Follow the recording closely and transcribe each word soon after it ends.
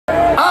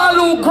All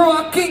who grew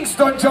up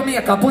Kingston,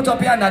 Jamaica, put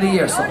up your hand of the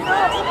year, so.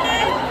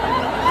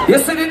 You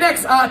see the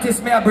next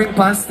artist may I bring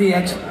on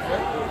stage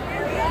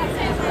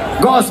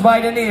goes by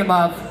the name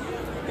of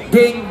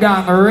Ding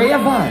Dong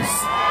Ravers.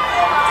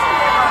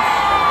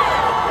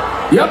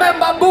 You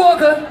remember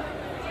Bogle?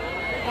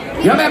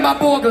 You remember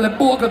Bogle, the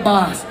Bogle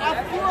boss?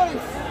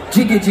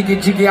 Jiggy, jiggy,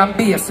 jiggy and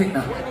basic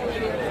now.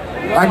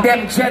 And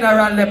them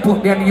generally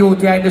put them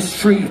youth here in the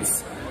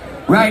streets.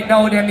 Right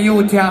now them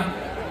youth here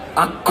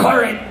a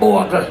current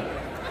Bogle.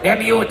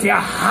 Them youth here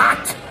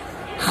hot.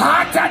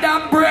 Hotter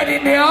than bread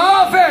in the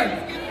oven.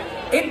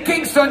 In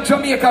Kingston,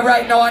 Jamaica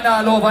right now and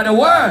all over the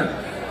world.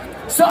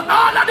 So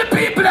all of the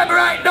people them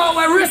right now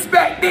will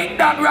respect Ding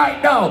Dong right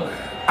now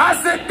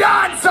as the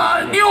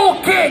dancehall new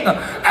king.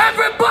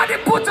 Everybody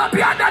put up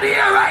your hand in the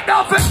air right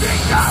now for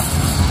Ding Dong,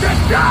 the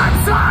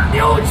dancehall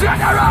new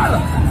general.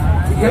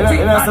 You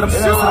think that's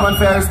true? Someone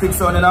fair stick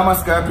son and I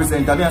must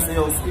represent. I mean, say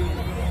yo.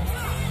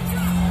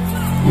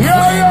 Yo.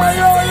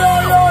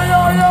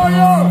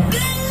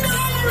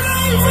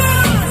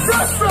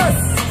 Fresh.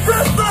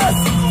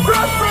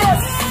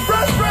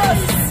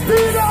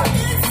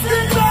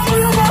 Ding Dong, we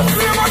must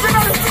play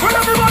machinery. When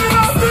everybody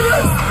knows to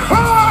this,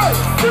 hi,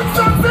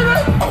 Kingston City.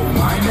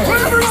 When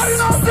everybody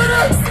knows to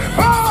this,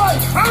 hi,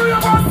 Area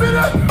Boss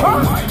City.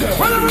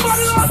 When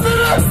everybody knows to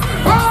this,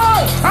 hi,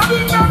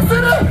 Ding Dong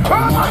City.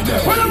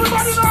 When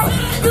everybody knows,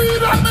 see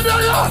that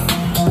medallion.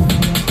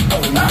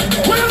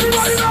 When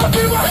everybody knows,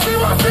 see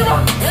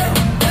what.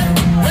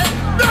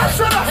 That's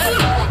what I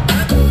feel.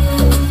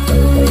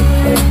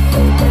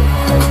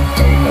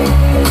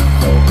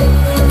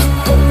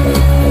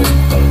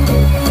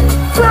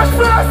 Fresh,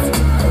 bad,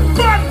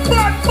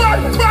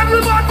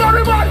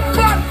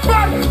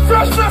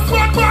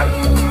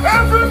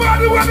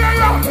 everybody when they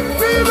are,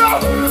 see them,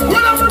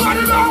 when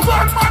everybody knows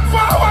bad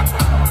forward.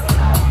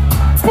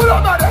 Pull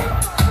up, buddy.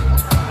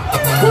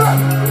 Pull up.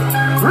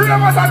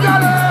 Ravers are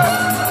jealous.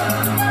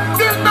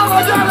 Ding Dong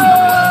are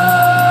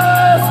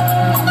jealous.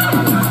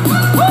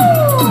 Woo!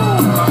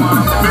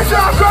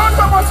 Michelle count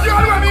how much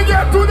girl when you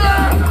get to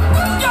them.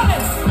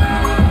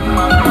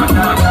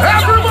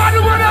 Everybody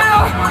when they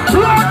are,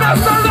 round the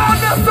sun.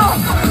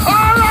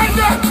 All right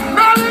then,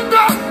 no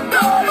linger.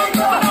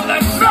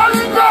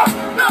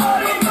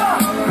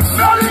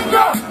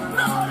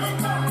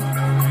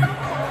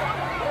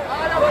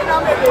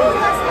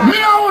 Me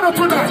I want to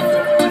tonight.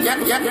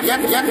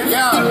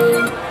 Yeah.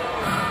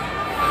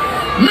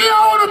 Me I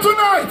want to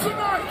tonight.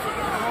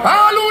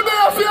 All who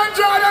there if you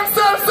enjoy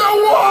themselves, say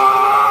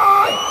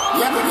why?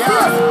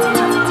 Yeah.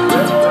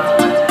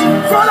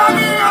 Follow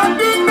me and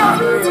Ding Dong.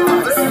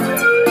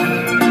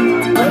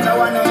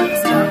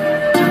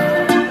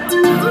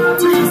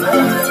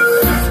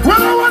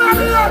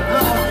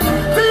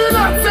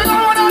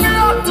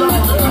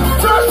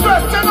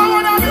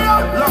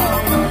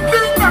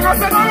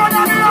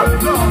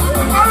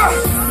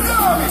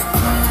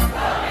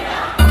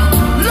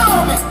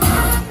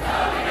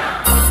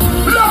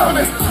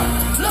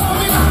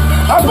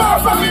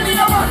 Apart from me,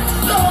 man.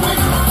 Love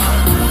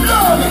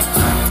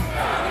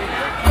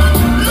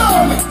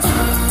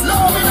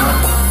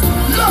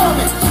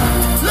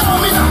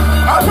me now.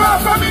 Apart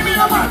from me,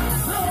 man.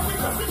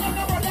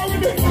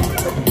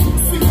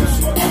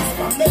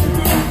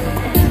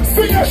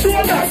 Swing your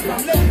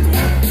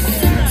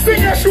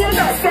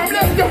shoulders from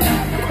left to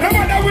no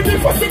matter what you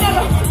for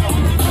another.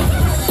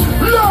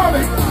 Love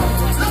me.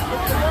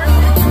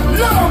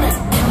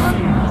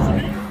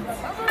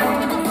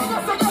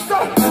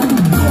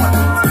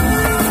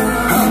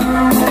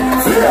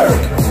 Fear.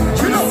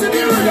 You know see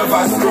the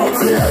Ravers grow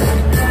clear.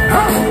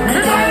 Me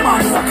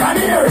diamond stuck on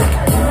here.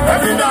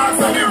 Every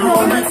dance on the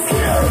road with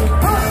fear.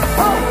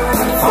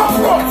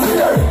 Fuck up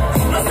fear.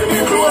 You see me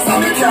close and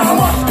me can't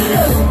watch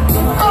fear.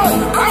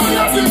 I'm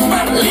not this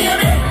man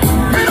lady.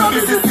 Me know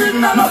this is thing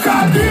and no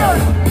can't deal.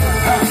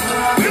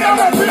 We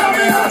never put on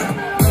me hand.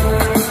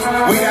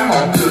 We are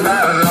up to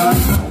that.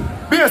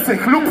 Basic,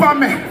 look for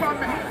me.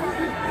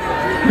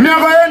 Me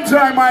have to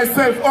enjoy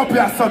myself up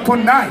here so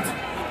tonight.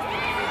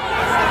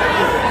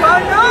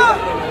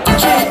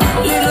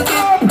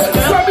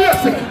 So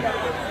basic.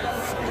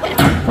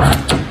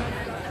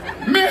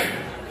 Me,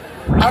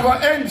 I go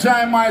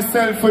enjoy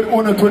myself with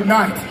Uno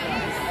tonight.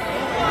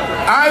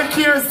 I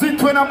can't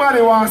sit when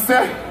nobody wants to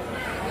say.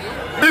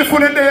 If you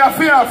don't there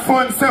for have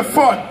fun, say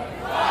fun.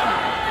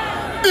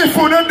 If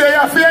you don't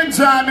there for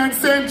enjoyment,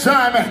 say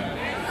enjoyment.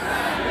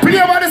 Play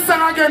about the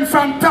song again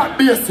from top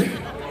basic.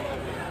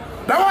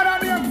 The one on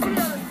the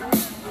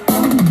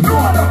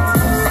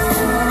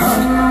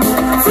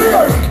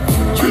fear.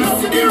 You know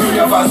see the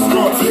Ravers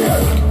grow clear.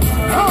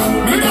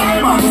 Me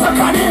diamond stuck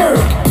on here.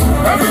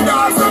 Every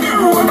dance on the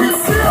road with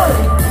fear.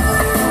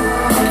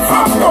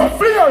 Fuck up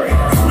fear.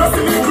 You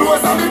see me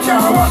close and me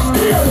can't watch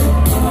fear.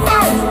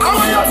 How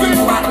are you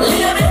feeling back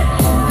lady?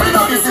 Me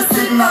know this is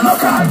thing and no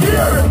can't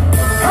hear.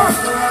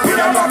 We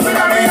them up in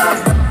the hand.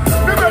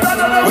 We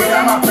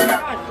them up in the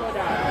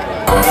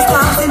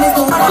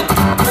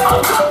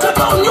I'm talking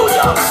about New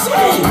York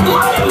City,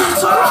 Miami,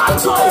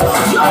 Toronto,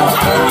 yo,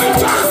 LA,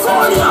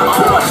 California,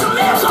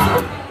 Jamaica.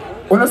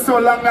 Wanna see how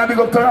long I big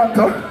up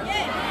Toronto?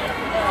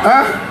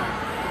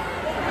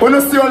 Huh?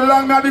 Wanna see how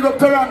long I big up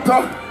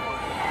Toronto?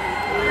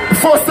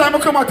 First time I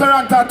come to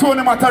Toronto,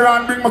 Tony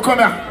Mataran bring me come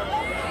here.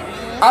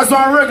 As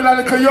one regular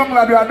little young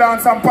lad, we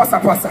dance and passa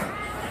passa.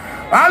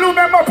 All who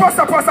remember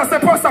passa passa, say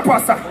passa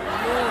passa.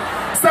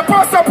 Say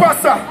passa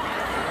passa.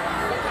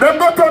 Them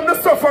got on the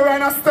suffer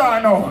and a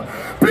star now.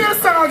 Play a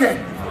song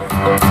again.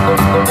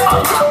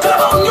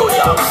 New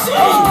York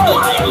City,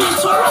 Miami,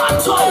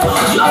 Toronto,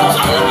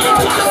 York,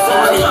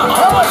 California,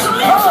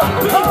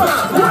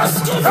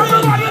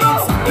 everybody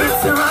knows.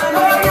 It's the right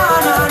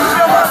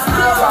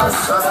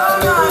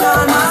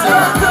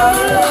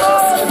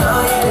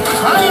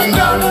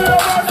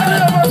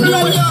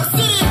New York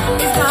City.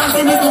 It's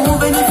dancing, it's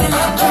moving, it's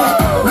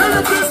electric.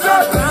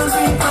 Girls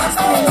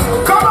requesting.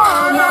 Come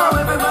on now.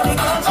 Everybody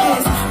catch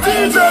this.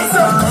 DJ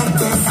like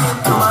this.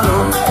 Come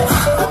on.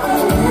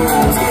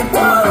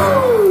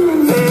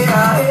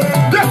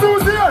 Guess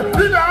who's here?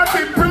 The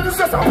dancing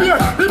princess up here.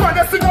 The man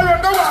that sing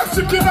around the wall,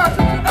 she cannot.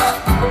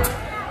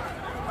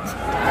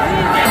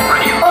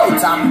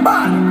 Out and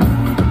back.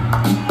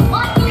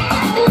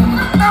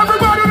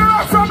 Everybody in the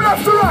rock from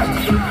left to right.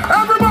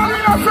 Everybody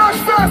in a fresh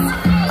fest.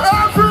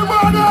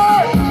 Everybody.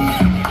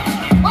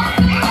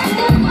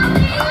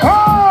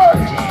 Hey.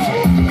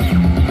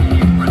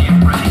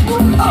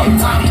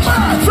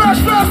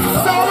 Fresh fest.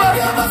 Sorry.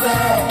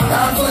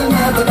 Dance will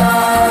never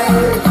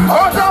die.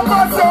 Out and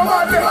back so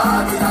much.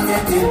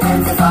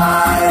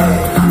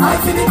 I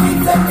see the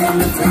kids in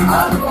the street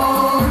and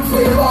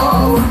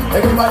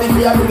everybody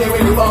be a do the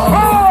willy ball.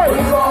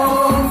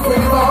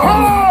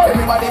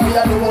 Everybody be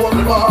a do the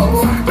willy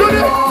ball.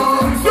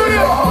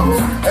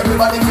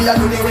 Everybody be a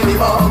do the willy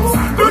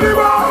ball.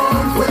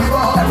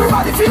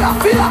 Everybody feel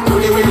up, do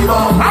the willy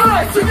ball.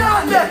 Alright, swing it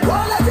on there.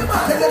 One like a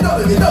man, then the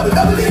double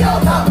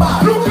out and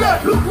back. Look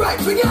left, Look right,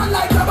 swing it on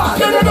like a man.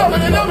 then the double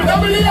out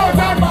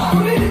and back.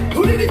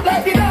 Who did it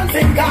like the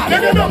dancing guy?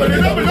 Then the double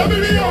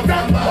out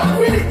and back.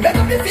 With it, make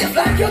up your face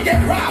like you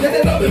get robbed. Then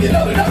the double.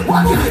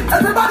 Watch it,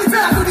 everybody say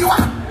I do the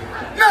one.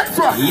 Next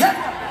one. Yep,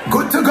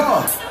 good to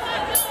go.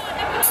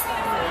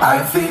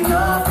 I've seen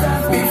enough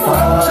dance before,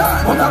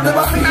 but I've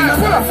never seen enough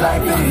dance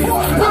like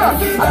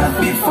this.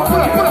 I've before,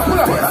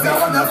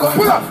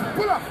 Pull up.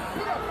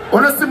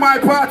 Wanna see my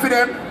party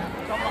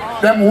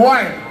them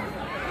wine.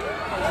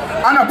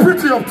 And a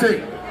pretty up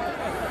thing.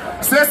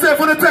 So you say if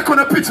you take on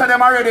a picture of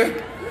them already,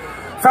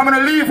 if I'm gonna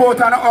leave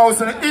out on the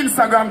house and an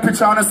Instagram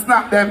picture and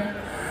snap them,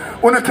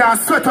 you can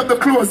sweat up the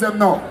clothes them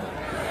now.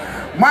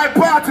 My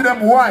party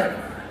them wine.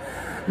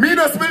 Me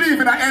just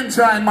believe in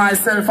enjoying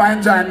myself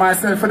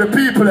for the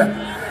people.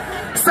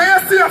 So you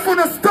see if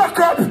you stock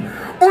up,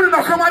 you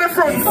not come at the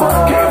front.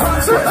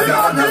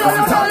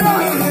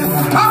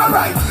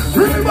 Alright,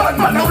 real bad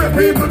man, now we're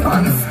people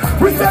fans.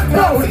 We set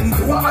down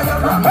into a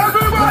higher rank.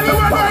 Everybody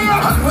went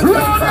there,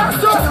 roll that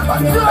stuff,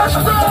 fresh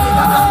stuff.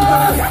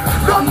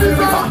 Come the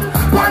back,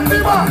 on the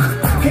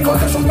back. King of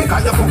the show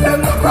because you put them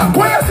up rock.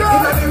 Where's your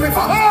in the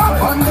river?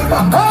 On the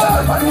back.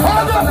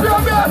 hold up your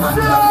best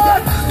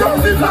friend.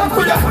 Don't be back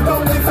for you.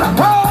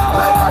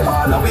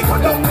 We go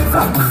down the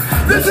flank.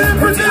 This is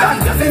pretty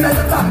and Just in the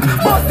top.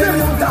 but them,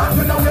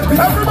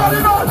 everybody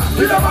knows,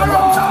 give them a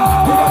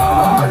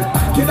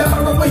run. Give them a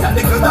run. We have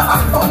the girl that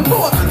act on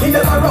board. Give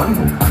them a run.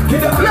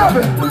 Give them a Love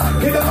it.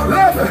 Give them a run.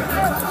 Love it.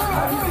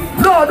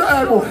 No, the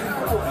elbow.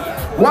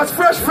 Watch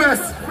fresh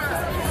face.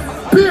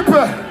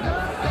 People,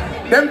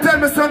 them tell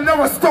me some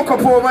never stuck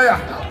up over here.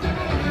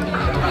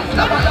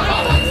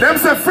 Them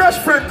say fresh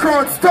Fred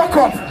crowd stuck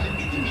up.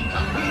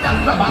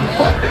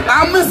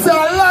 And me say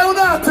a lie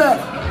not tell.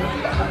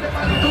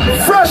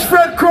 Fresh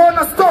Fred crowd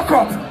not stuck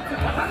up.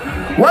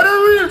 What the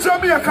real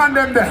Jamaican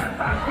them there?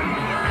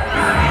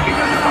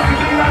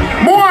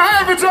 More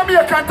every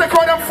Jamaican take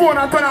out them phone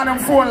and turn on them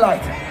phone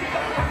light.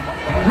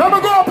 Let me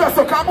go up here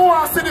so come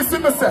on and see this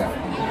in myself.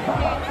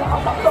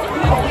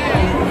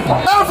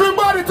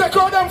 Everybody take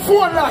out them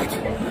phone light.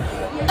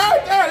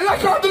 Hey,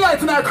 lock out the light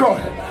in that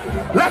crowd.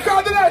 Lock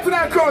out the light in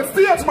that crowd,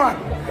 stage man.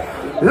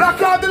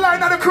 Lock out the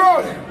light in the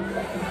crowd.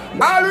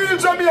 All real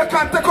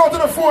Jamaican take out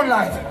the phone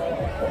light.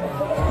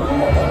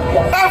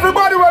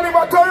 Everybody will live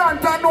at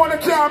Toronto and know they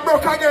can't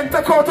broke again,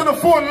 take out the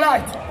phone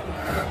light.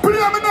 Play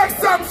me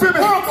next song for me.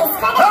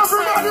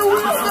 Everybody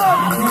we are them.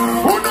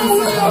 Who know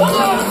we are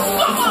them?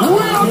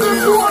 We are the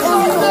doors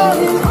of them.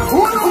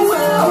 Who know we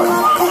are?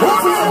 Who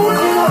know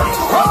we are?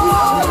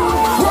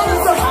 What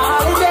is the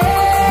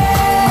holiday?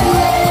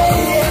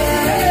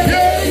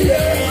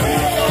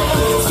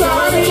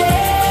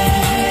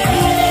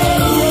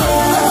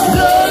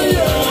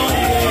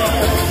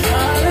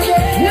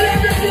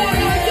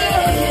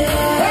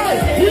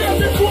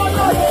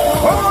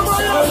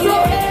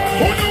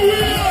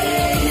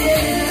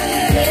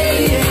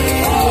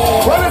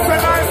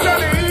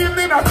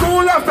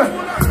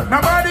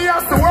 Nobody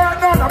has to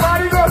work now,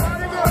 nobody goes.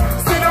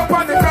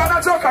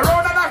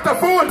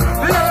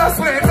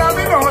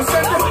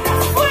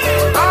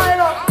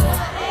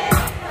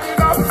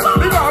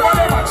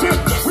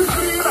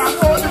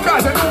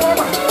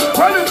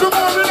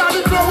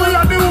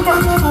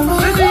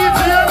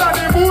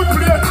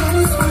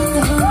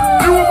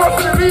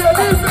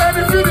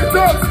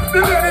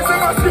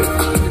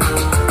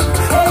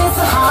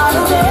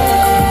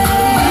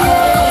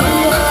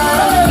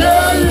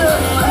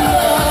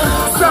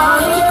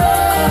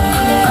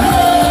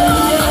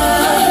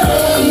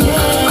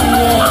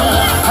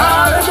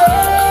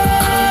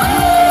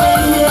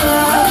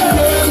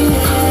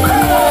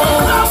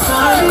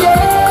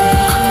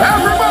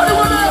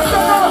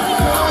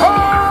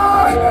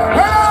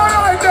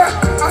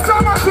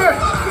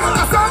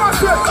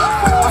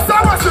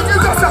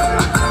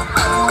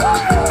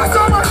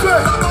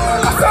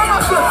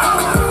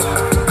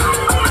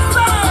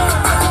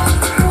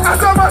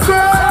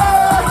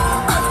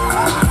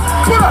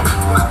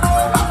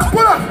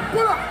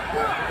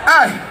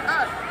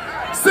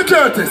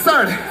 Security,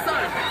 sorry.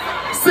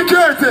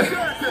 Security.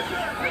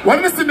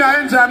 When me see me,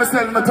 I enjoy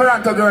myself in my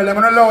Toronto girl, I'm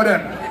gonna allow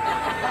them.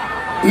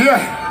 Yeah.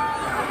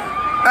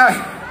 Hey.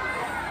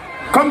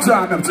 Come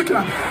join them, chicken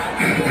up.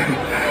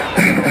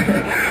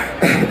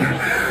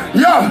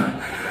 Yo,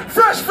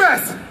 Fresh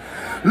Fest.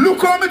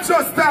 Look how me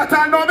just start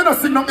and now me no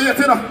sing nothing yet,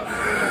 you know.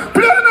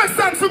 Play the next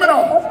song for me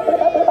now.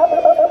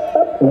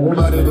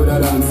 Everybody do the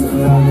dance.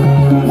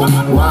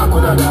 Walk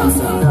with a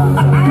dancer.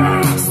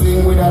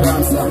 Swing with a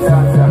dancer.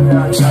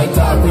 Try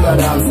talk with a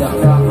dancer.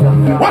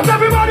 What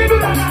everybody do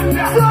that?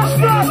 Fresh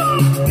Fest.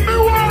 Me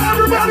want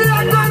everybody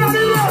and join on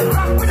the air.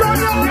 Join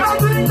on the air.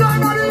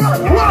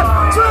 1,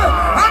 2,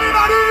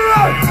 everybody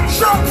here.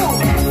 Shampoo.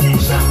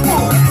 Shampoo.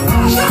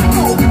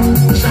 Shampoo.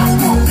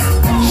 Shampoo.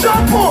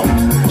 Shampoo.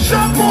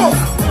 Shampoo.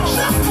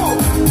 Shampoo.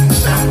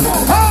 Shampoo.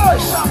 Hey.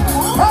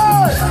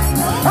 Hey.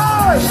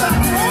 Hey.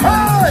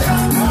 Hey.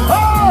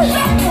 Hey.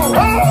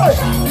 Hey.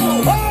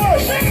 Hey.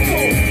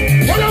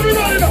 What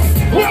everybody know?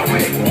 Walk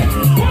with it.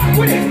 Walk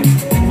with it.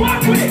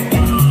 Walk with it.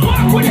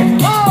 Walk with it.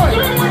 Hey.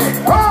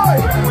 Hey.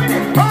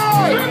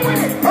 Hey.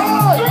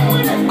 Hey.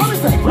 Let me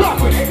say, walk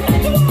with it.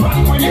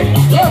 Walk with it.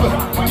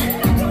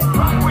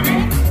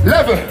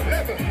 Level.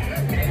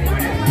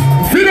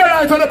 Video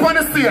light on up on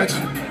the stage.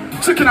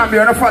 Chicken and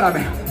beer, no follow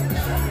me.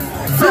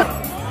 So,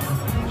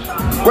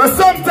 well,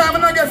 sometimes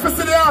when I get to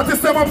see the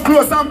artist, I'm up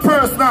close and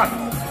personal.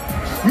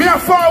 Me a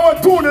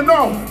forward tuning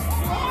now.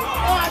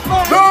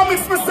 Don't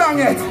mix my song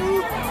yet.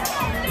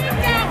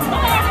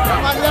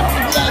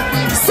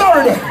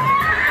 Sorry there.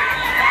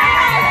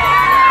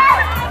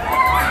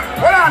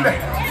 Hold on there.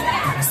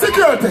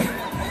 Security.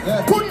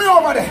 Put me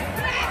over there.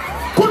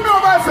 Put me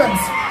over the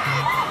fence.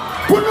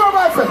 Put me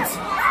over the fence.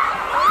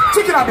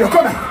 Chicken and beer,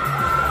 come here.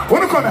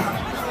 Wanna come here?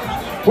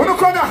 Wanna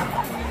come here?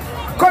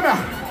 Come here.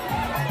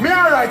 Me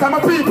alright, I'm a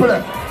people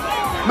there.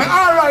 Me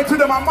alright to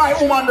them, I'm my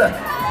woman there.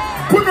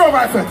 Put me over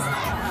my fence.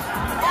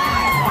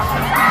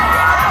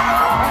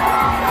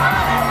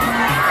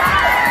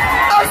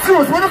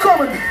 Excuse, wanna come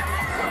with me?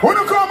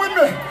 Wanna come with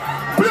me?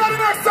 Play the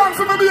next song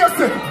for me,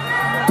 BSC.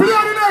 Play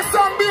the next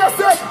song,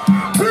 BSC.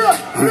 Play.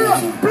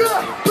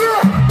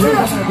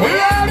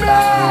 Yeah,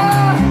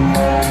 man.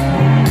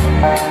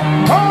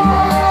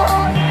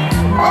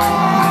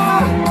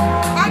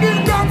 I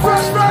didn't come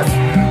Fresh Fest.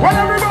 When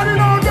everybody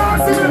know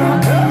dancing,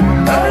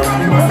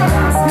 everybody must have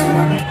dancing.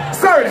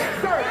 Sorry.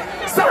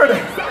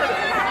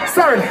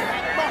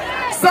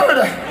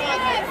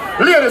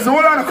 Ladies, who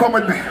wanna come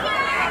with me?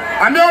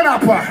 And they're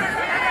not part.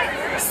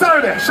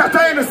 Sorry, shut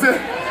up and say,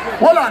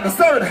 hold on,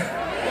 sorry.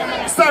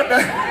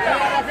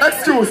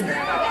 Excuse me.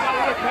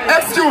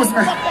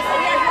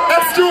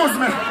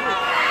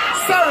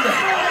 Sorry.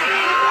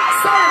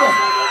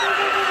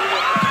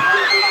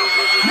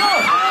 No.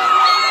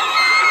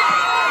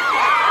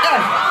 Hey,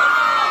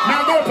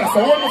 now don't pass, I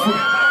want to.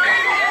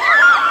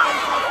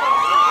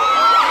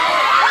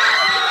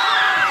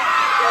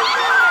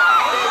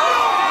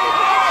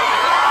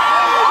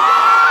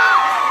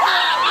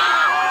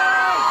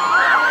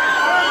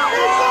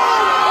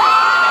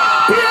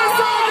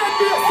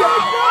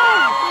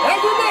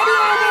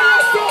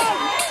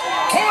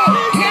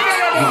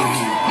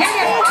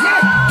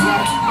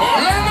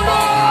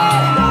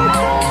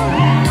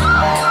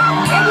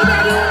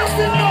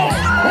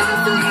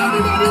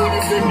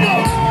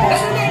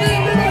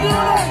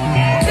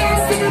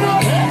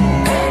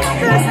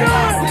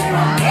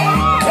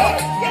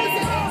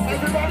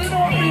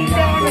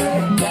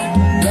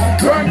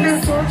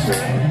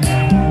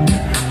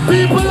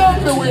 People love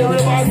the way we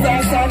must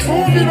dance and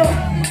move, you know.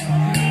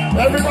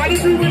 Everybody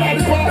moving at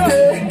the party.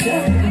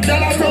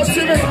 Girl, I touch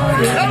me.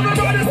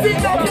 Everybody sing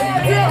the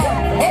party.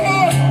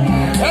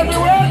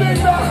 Everywhere they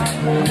go.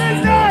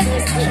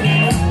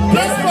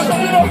 Let's go,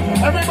 you know.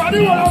 Everybody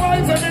wanna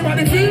rise,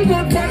 everybody feel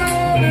good,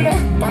 panahon, you know.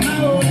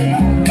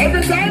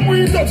 Every time we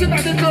touch it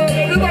at the club,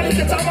 everybody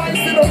get a vibe,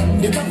 you know.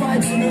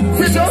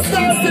 We just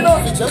dance, you know.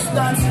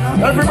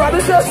 Everybody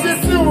just this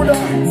new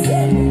dance.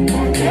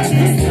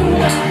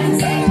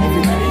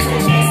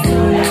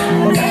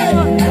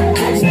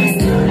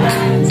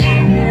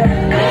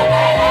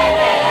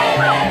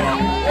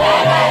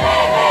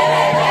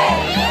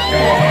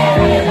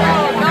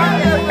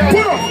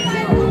 Put up.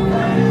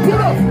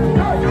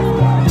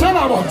 Turn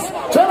our box.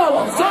 Don't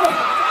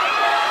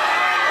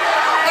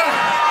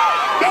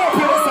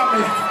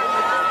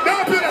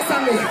play the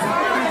song yet.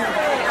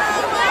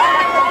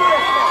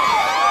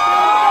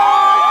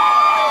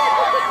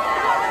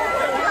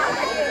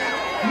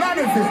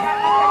 Manifest.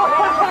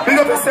 Big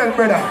up yourself,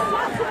 brother.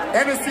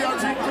 MC and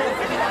G.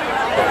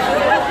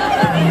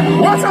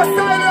 Watch our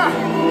style here.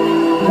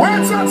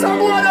 We're touch a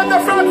boy in the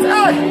front.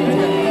 Hey!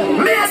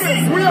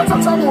 Ladies, we are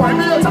touch a boy.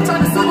 Me are touch a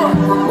the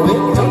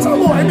touch a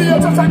boy. Me are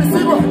touch a the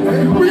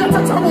we are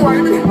touch a boy.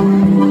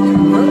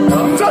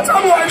 Touch a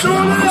boy.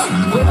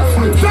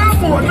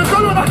 Careful, the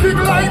color that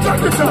people like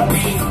jacket.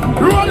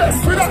 Rollers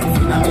with that.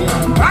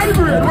 High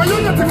grade. When you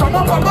get to come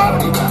up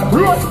above,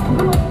 roll.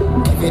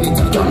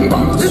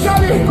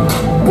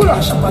 Pull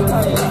up.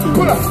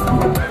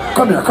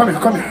 Come here.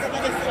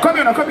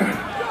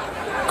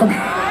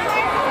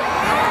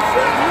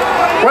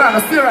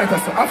 let's stay right,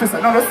 sir.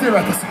 Officer, no, let's stay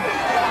right, sir.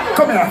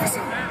 Come here,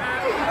 officer.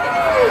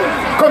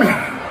 Come here.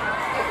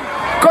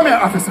 Come here,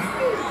 officer.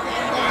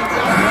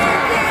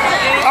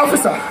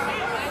 Officer,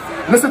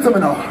 listen to me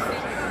now.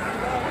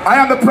 I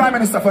am the Prime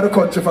Minister for the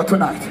country for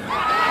tonight.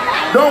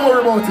 Don't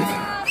worry about it.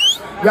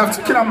 You have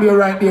Chicken and Beer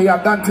right there, you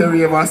have Dante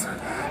Ravers,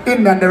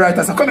 Indian the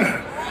writer. So come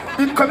here.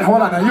 Come here,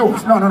 hold on, you.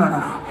 No.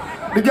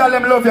 The girl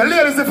them love you.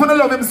 Ladies, if you don't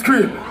love him,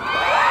 scream.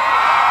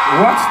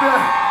 Watch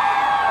there.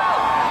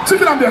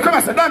 Chicken and Beer, come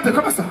here, sir. Dante,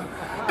 come here, sir.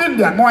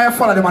 Indian, more you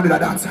follow them and do the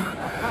dance.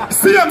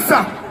 See him,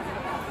 sir.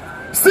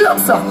 See him,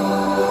 sir.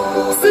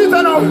 See it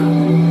now.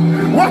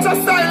 Watch your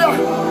style.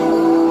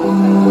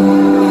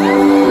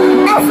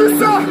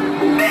 Officer,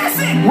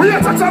 we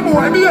are touch a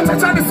boy. We are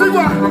touch on the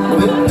cigar.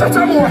 Touch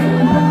a boy.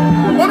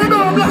 One of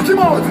them block him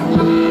out.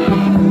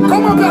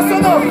 Come up here,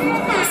 son.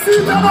 See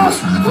it now.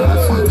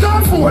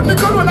 Don't forward. Me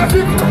come on at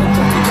him.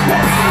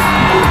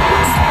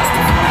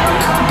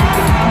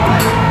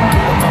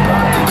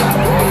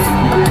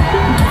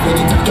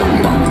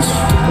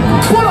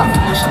 Pull up.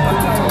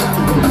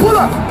 Pull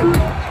up.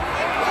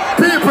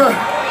 People.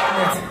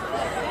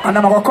 And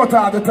I'm going to cut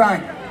out the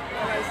time.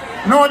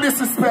 No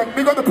disrespect.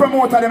 We got the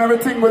promoter and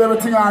everything with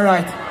everything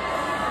alright.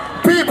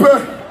 People,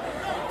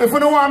 if you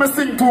don't want me to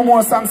sing 2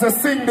 more songs, say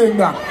sing ding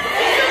dong.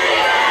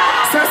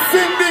 Say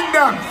sing ding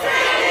dong.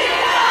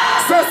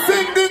 Say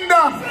sing ding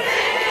dong.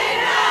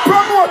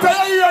 Promoter,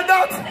 you hear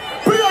that?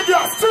 Play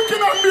gas, chicken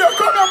and beer.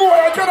 Come here, boy.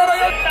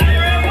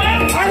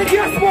 I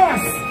guess,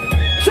 boss.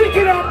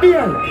 Chicken and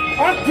beer.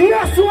 And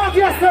guess what?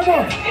 Guess them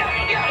up.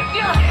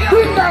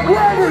 Bring that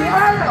worry.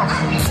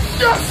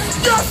 Yes.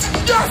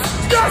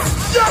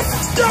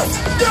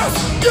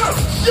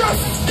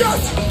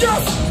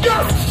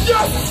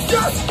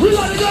 We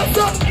gotta get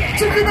some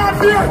chicken and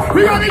beer.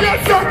 We gotta get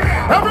some.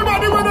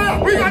 Everybody with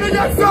it. We gotta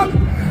get some.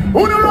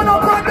 Who don't run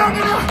up and down?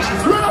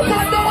 Run up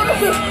and down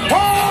with it. Oh,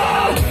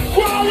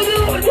 go on with it.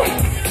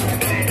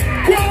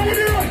 Go on with it.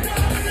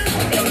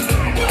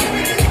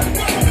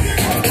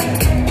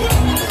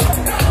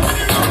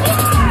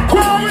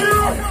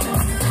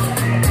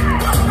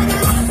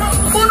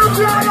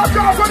 Look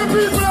out for the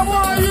people that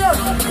want to hear.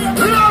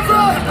 Love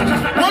it.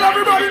 Well,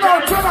 everybody know.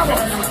 10 of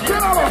them.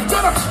 10 of them.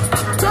 10 of them.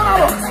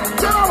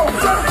 10 of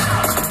them.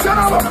 10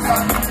 of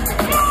them.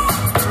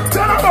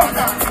 10 of them. 10 of them.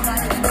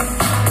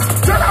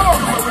 10 of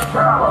them.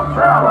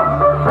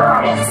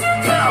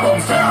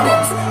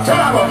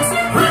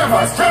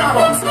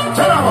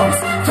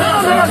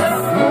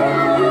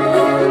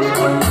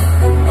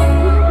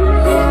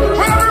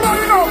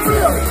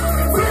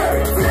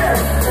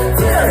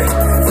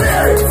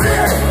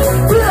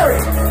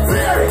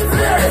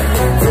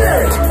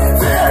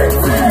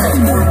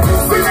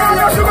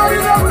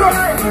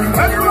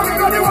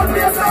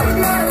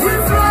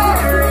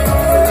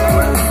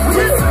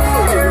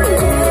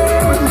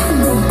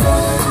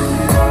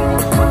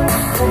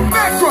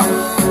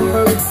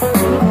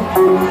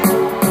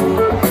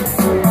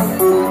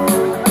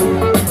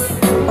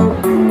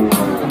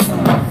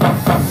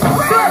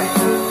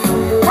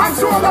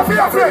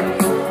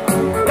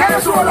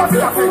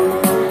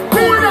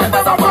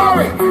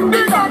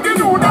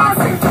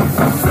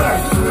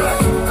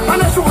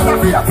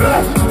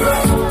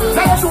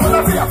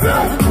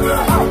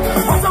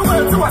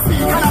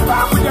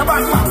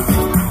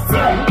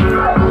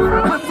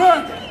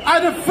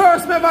 I'm the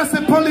first member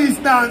to police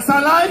dance,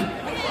 alright?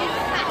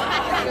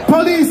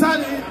 Police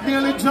had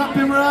nearly jumped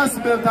him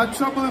Roosevelt, had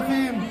trouble with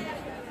him.